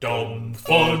Dumb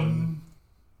fun.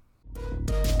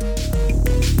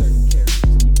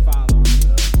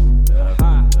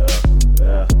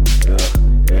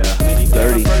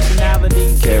 30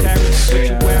 characters,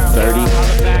 30 characters, 30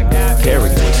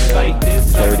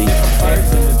 characters, 30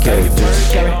 characters,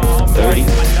 30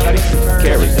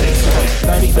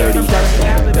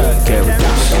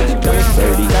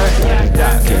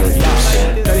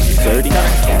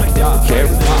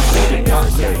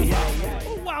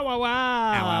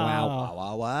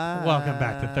 Wow. Welcome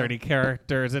back to 30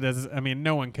 Characters. It is,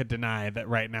 no one could deny that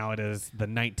right now it is the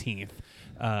 19th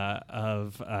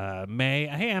of May.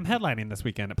 Hey, I'm headlining this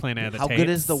weekend at Planet of the How Tapes. good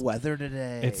is the weather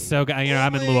today? It's so good.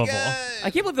 I'm in Louisville. I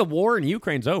can't believe the war in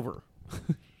Ukraine's over.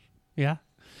 Yeah.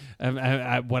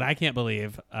 What I can't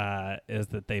believe is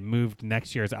that they moved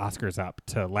next year's Oscars up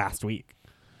to last week.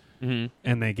 Mm-hmm.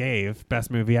 And they gave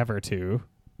Best Movie Ever to...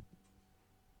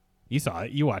 You saw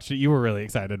it. You watched it. You were really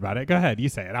excited about it. Go ahead. You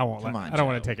say it. I don't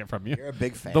want to take it from you. You're a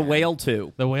big fan. The Whale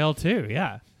 2. The Whale 2,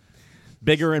 yeah.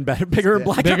 Bigger and better. Bigger and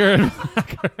blacker. Bigger and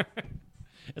blacker.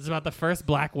 It's about the first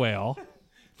black whale.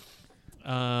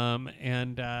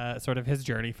 And sort of his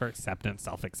journey for acceptance,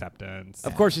 self-acceptance.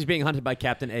 Of course, he's being hunted by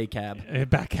Captain ACAB.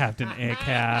 Back Captain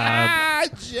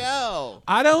ACAB. Joe.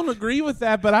 I don't agree with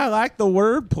that, but I like the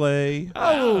wordplay.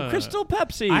 Oh, Crystal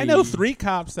Pepsi. I know 3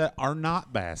 cops that are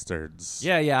not bastards.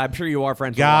 Yeah, I'm sure you are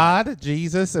friends God,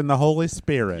 Jesus, and the Holy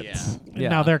Spirit. Yeah.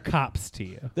 Now they're cops to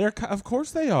you. Of course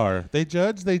they are. They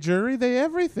judge, they jury, they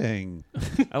everything.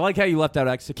 I like how you left out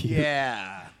execute.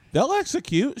 Yeah. They'll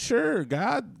execute, sure.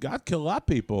 God kill a lot of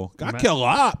people. God kill a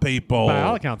lot of people. By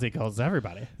all accounts, he kills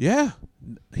everybody. Yeah.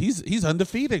 He's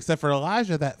undefeated except for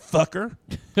Elijah, that fucker.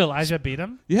 Elijah beat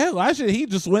him? Yeah, Elijah, he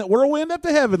just went whirlwind up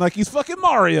to heaven like he's fucking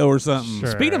Mario or something.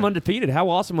 Sure. Speaking of undefeated, how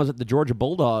awesome was it the Georgia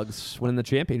Bulldogs winning the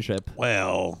championship?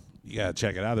 Well, you got to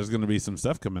check it out. There's going to be some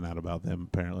stuff coming out about them,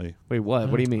 apparently. Wait, what?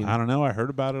 What do you mean? I don't know. I heard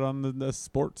about it on the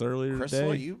sports earlier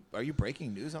Crystal, today. are you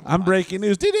breaking news on the I'm podcast? breaking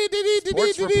news.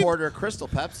 Sports reporter Crystal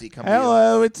Pepsi coming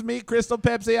Hello, it's me, Crystal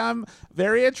Pepsi. I'm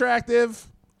very attractive.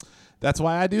 That's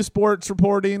why I do sports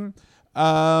reporting.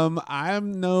 I've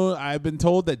been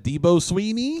told that Debo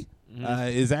Sweeney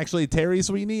is actually Terry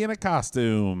Sweeney in a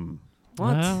costume.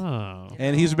 What? Oh.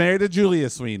 And he's married to Julia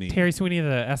Sweeney. Terry Sweeney,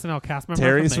 the SNL cast member.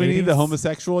 Terry from the Sweeney, 80s? the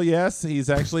homosexual, yes. He's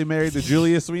actually married to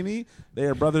Julia Sweeney. They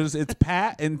are brothers. It's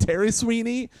Pat and Terry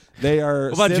Sweeney. They are.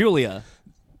 What about Julia?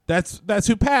 That's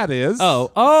who Pat is.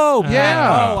 Oh, Pat.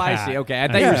 Yeah. Oh, I Pat. see. Okay, I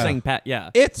thought you were saying Pat. Yeah.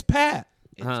 It's Pat.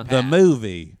 The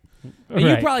movie. And you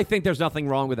Right. probably think there's nothing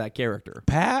wrong with that character.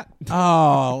 Pat?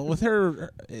 Oh, with her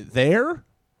there?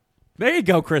 There you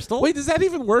go, Crystal. Wait, does that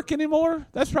even work anymore?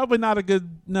 That's probably not a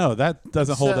good... No, that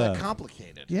doesn't hold up.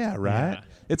 Complicated. Yeah, right? Yeah.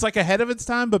 It's like ahead of its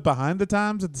time, but behind the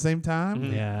times at the same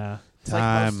time. Yeah. It's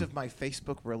like most of my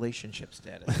Facebook relationship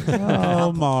status.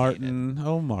 Oh, Martin.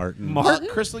 Oh, Martin.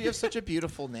 Crystal, you have such a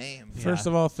beautiful name. First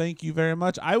of all, thank you very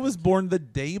much. I was born the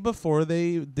day before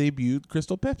they debuted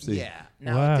Crystal Pepsi. Yeah.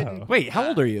 No, Wow. it didn't. Wait, how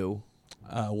old are you?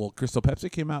 Well, Crystal Pepsi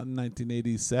came out in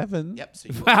 1987. Yep. So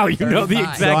you Wow, you know the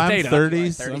 35. exact So I'm data. 30. Like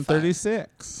I'm 35.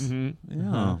 36.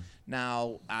 Yeah.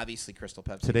 Now, obviously, Crystal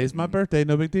Pepsi. Today's my birthday.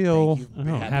 No big deal. Thank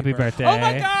you. Oh, happy birthday. Oh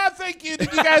my God! Thank you.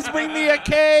 Did you guys bring me a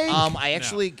cake? I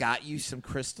actually got you some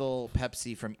Crystal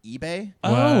Pepsi from eBay.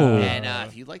 Oh. And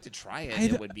if you'd like to try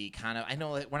it, it would be kind of. I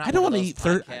know that we're not. I don't want wanna to eat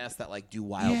podcasts that like do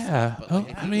wild Yeah. stuff. But like, Oh,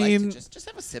 if I you'd mean, like to just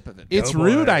have a sip of it. It's boy.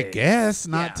 rude, I guess,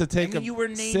 not to take you were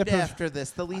named sip of. after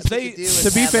this. The least you could do is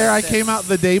To be have fair, a I sip. came out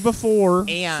the day before,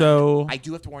 And so I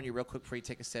do have to warn you real quick before you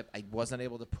take a sip. I wasn't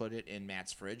able to put it in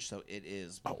Matt's fridge, so it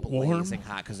is warm? blazing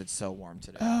hot because it's so warm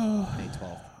today. Oh. May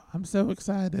 12th. I'm so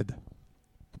excited.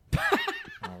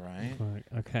 All right.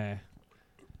 Okay.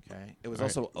 Okay. It was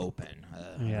also open.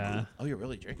 Yeah. Oh, you're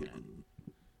really drinking it.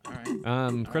 All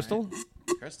right. Crystal?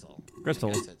 Crystal. Crystal.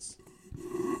 I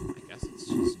guess it's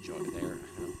just enjoy there.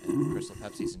 And Crystal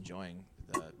Pepsi's enjoying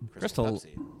the Crystal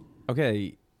Crystal. Pepsi.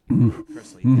 Okay.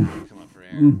 Crystal, you gotta come up for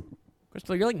air.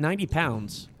 Crystal, you're like 90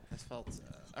 pounds. That felt.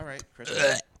 All right, Crystal.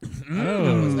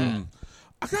 Mm. What was that?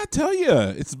 I gotta tell you,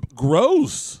 it's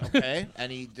gross. Okay.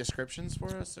 Any descriptions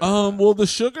for us? Or? Well, the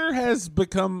sugar has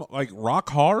become like rock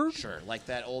hard. Sure. Like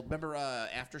that old. Remember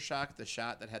Aftershock, the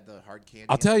shot that had the hard candy.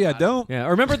 I'll tell you, I don't. Yeah.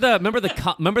 Or remember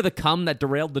the cum that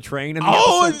derailed the train? In the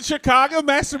Oh, episode? in Chicago,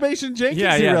 Masturbation Jenkins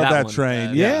Yeah, derailed that that one.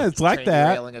 train. Yeah, it's like train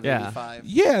that. derailing of Yeah. 85.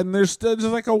 Yeah, and there's still just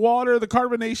like a water. The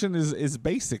carbonation is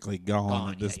basically gone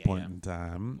Gone, at this yeah, point yeah. in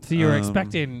time. So you were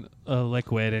expecting a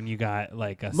liquid, and you got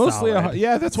like a Mostly, solid.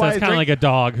 that's So why it's I kind of drink. like a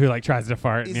dog who like tries to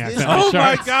fart and Is he this- accidentally Oh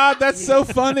my sharts. God, that's so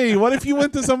funny. What if you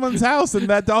went to someone's house and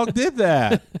that dog did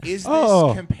that? Is this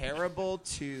Oh. comparable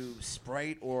to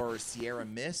Sprite or Sierra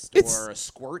Mist It's- or a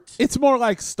Squirt? It's more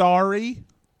like Starry.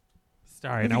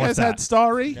 Sorry, Have now you what's guys had that?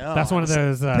 Starry? No, That's one of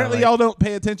those. Apparently, like- y'all don't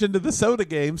pay attention to the soda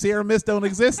game. Sierra Mist don't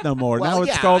exist no more. Well, now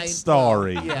it's yeah, called I-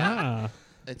 Starry. Yeah. Ah.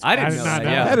 It's I didn't I did know not that.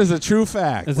 know Yeah. That is a true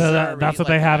fact. So Sorry, that's what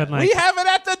like they have that. in like. We have it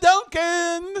at the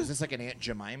Dunkin'. Is this like an Aunt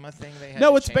Jemima thing they had?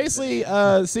 No, to it's change the basically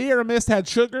name? Sierra Mist had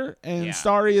sugar, and Yeah.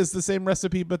 Starry is the same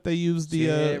recipe, but they use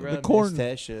the corn.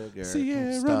 Sugar.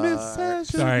 Sierra Mist has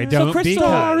sugar. Sorry, don't Crystal- because.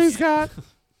 Starry's got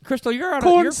Crystal, you're out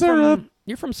Corn you're syrup.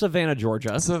 You're from Savannah,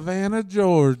 Georgia, Savannah,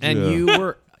 Georgia. and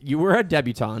you were a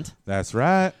debutante. That's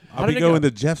right. I'll did be it going go?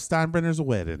 to Jeff Steinbrenner's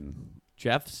wedding.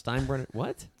 Jeff Steinbrenner.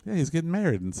 What? Yeah, he's getting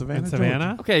married in Savannah, In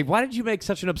Savannah? Okay, why did you make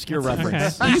such an obscure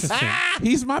reference? Okay. Interesting. Georgia.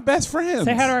 He's my best friend.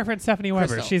 Say hi to our friend Stephanie Weber.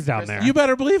 Crystal, She's down Crystal. there. You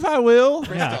better believe I will.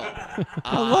 Yeah.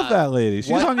 I love that lady.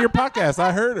 She's what- on your podcast.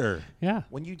 I heard her. Yeah.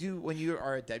 When you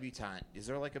are a debutante, is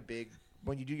there like a big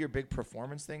when you do your big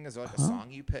performance thing? Is there like a song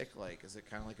you pick? Like, is it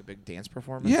kind of like a big dance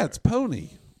performance? Yeah, or it's Pony.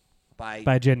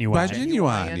 By Genuine. By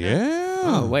Genuine. Yeah.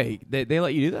 Oh wait, they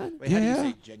let you do that? Wait, how do you Yeah.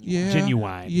 say genuine? Yeah.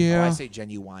 Genuine. Yeah. Oh, I say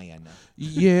genuine.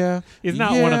 Yeah. He's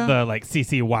not one Yeah. of the like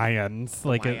CC Wyans,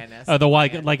 like YNS? the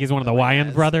Wyan- like he's one of the the Wyan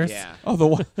Wyans? brothers. Yeah.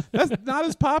 Oh, that's not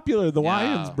as popular. The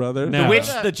Wyans brother. No. Which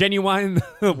the genuine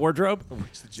wardrobe?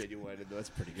 Which the genuine? That's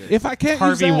pretty good. If I can't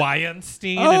Harvey use that,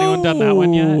 Weinstein. Anyone done that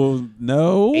one yet? Oh,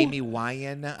 no. Amy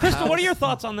Wyan. Crystal, what are your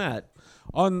thoughts on that?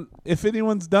 On if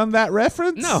anyone's done that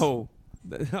reference? No,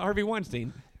 Harvey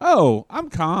Weinstein. Oh, I'm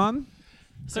Con.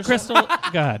 So Crystal,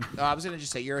 go ahead. No, I was gonna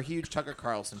just say you're a huge Tucker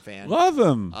Carlson fan. Love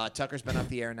him. Tucker's been off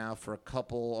the air now for a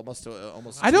couple, almost.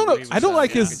 I don't know. 2 weeks. I don't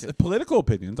like Yeah. his political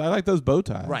opinions. I like those bow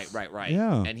ties. Right.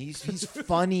 Yeah. And he's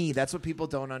funny. That's what people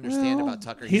don't understand Well, about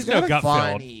Tucker. he's no Gutfeld.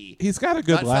 funny. He's got a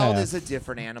good Gutfeld laugh. is a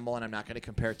different animal, and I'm not going to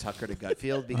compare Tucker to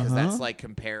Gutfield because that's like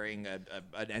comparing an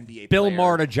NBA Bill player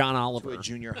Maher to John to a Oliver.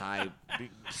 junior high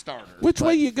starter. Which But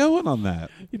way you going on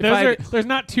that? There's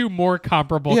not two more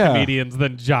comparable Yeah. comedians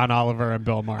than John Oliver and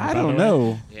Bill Maher. I by don't the way.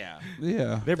 know. Yeah. Yeah.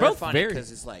 They're They're both funny very.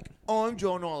 because it's like, oh, I'm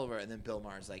John Oliver, and then Bill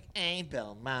Maher's like, hey,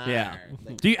 Bill Maher. Yeah.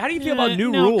 Like, How do you feel about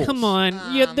new no, rules? Come on.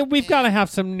 We've got to have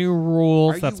some new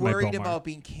rules. Are That's you my worried Bill Maher. about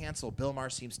being canceled? Bill Maher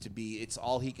seems to be, it's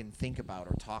all he can think about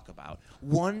or talk about.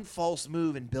 One false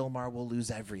move and Bill Maher will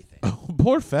lose everything.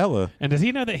 Poor fella. And does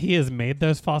he know that he has made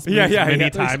those false moves Yeah, many yeah.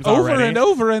 times Over already? and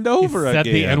over and over He said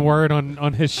again. the N word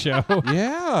on his show.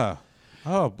 Yeah.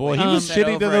 Oh boy, he You was said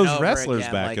shitty to over and those over wrestlers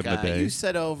again, back like, in the day. You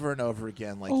said over and over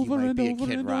again, like Over you might and be a over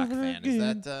Kid and Rock over fan.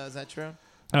 again. Is that true?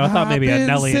 Oh, I thought maybe a I've been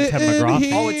Nelly and Tim sitting McGraw.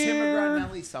 here Oh, it's Tim McGraw and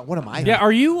Nelly song. What am I? Yeah,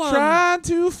 are you Trying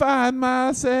to find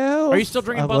myself. are you still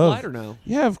drinking I Bud love- Light or no?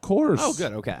 Yeah, of course. Oh,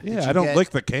 good. Okay. Yeah, you I don't get-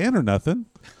 lick the can or nothing.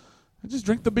 I just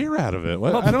drink the beer out of it.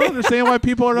 I don't understand why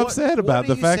people are upset about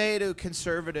the What do you fact. say to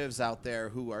conservatives out there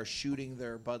who are shooting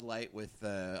their Bud Light with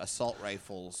assault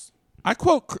rifles? I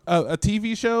quote a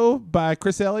TV show by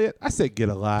Chris Elliott. I said, "Get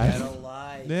alive."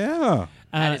 Yeah,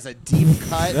 That is a deep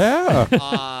cut.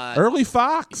 yeah. Early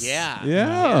Fox. Yeah.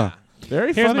 Yeah.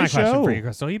 Very Here's funny my question show. for you,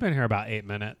 Crystal. You've been here about 8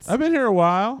 minutes. I've been here a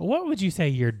while. What would you say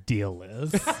your deal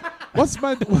is? What's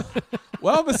my?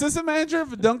 Well, I'm assistant manager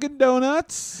for Dunkin'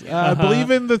 Donuts. I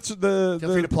believe in Feel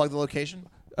free to the. plug the location.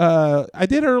 I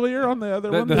did earlier on the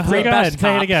other one. the It's three Go a- best ahead. Say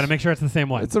it cops. again and make sure it's the same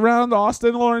one. It's around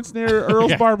Austin, Lawrence, near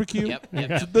Earl's Okay. Barbecue. Yep.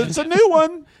 It's a new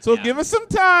one, so give us some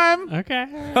time.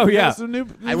 Okay. Oh yeah. Some new,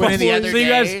 I went in the other So you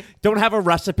guys day. don't have a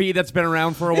recipe that's been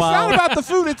around for a It's while. not about the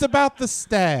food. It's about the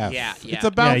staff. Yeah, yeah. It's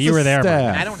about Yeah, you the were there,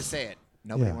 staff. man. I don't want to say it.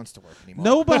 Nobody Yeah. wants to work anymore.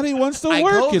 Nobody wants to I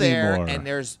work go there anymore. and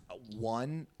there's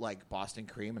one like Boston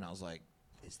cream, and I was like,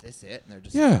 "Is this it?" And they're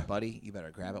just Yeah. like, "Buddy, you better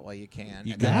grab it while you can."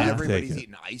 You and then gotta everybody's take it.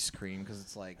 eating ice cream because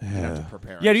it's like you have to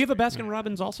prepare. Yeah. Do you ice have a Baskin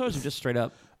Robbins also, or is it just straight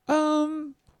up?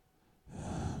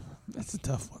 That's a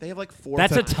tough one. They have like four.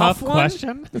 That's a tough one?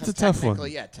 question. That's a tough one.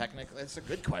 Technically, yeah, technically, it's a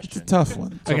good question. It's a tough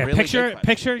one. a Okay, really good question.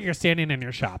 picture you're standing in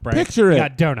your shop, right? Picture you it.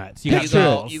 got donuts. You You got Picture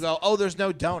go, bills. you go. Oh, there's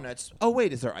no donuts. Oh,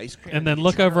 wait, is there ice cream? and then You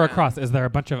look turn over around. across. Is there a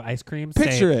bunch of ice cream?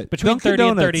 Picture say, it. Between Dunkin' 30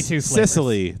 and Donuts, 32 flavors.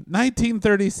 Sicily,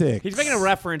 1936. He's making a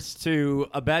reference to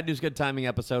a Bad News Good Timing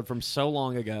episode from so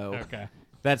long ago. Okay.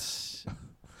 That's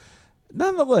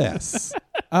Nonetheless,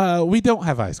 we don't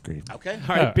have ice cream. Okay.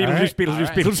 all right. all Beetlejuice, right.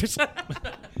 Beetlejuice, All right.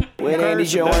 Beetlejuice. With Andy,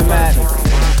 Joe, and Matt.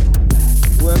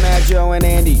 With Matt, Joe, and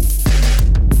Andy.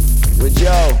 With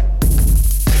Joe.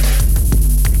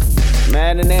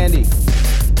 Matt and Andy.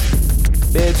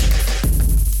 Bitch.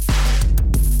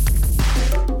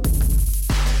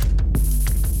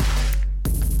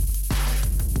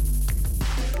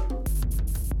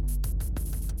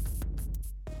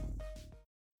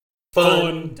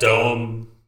 Fun Dome.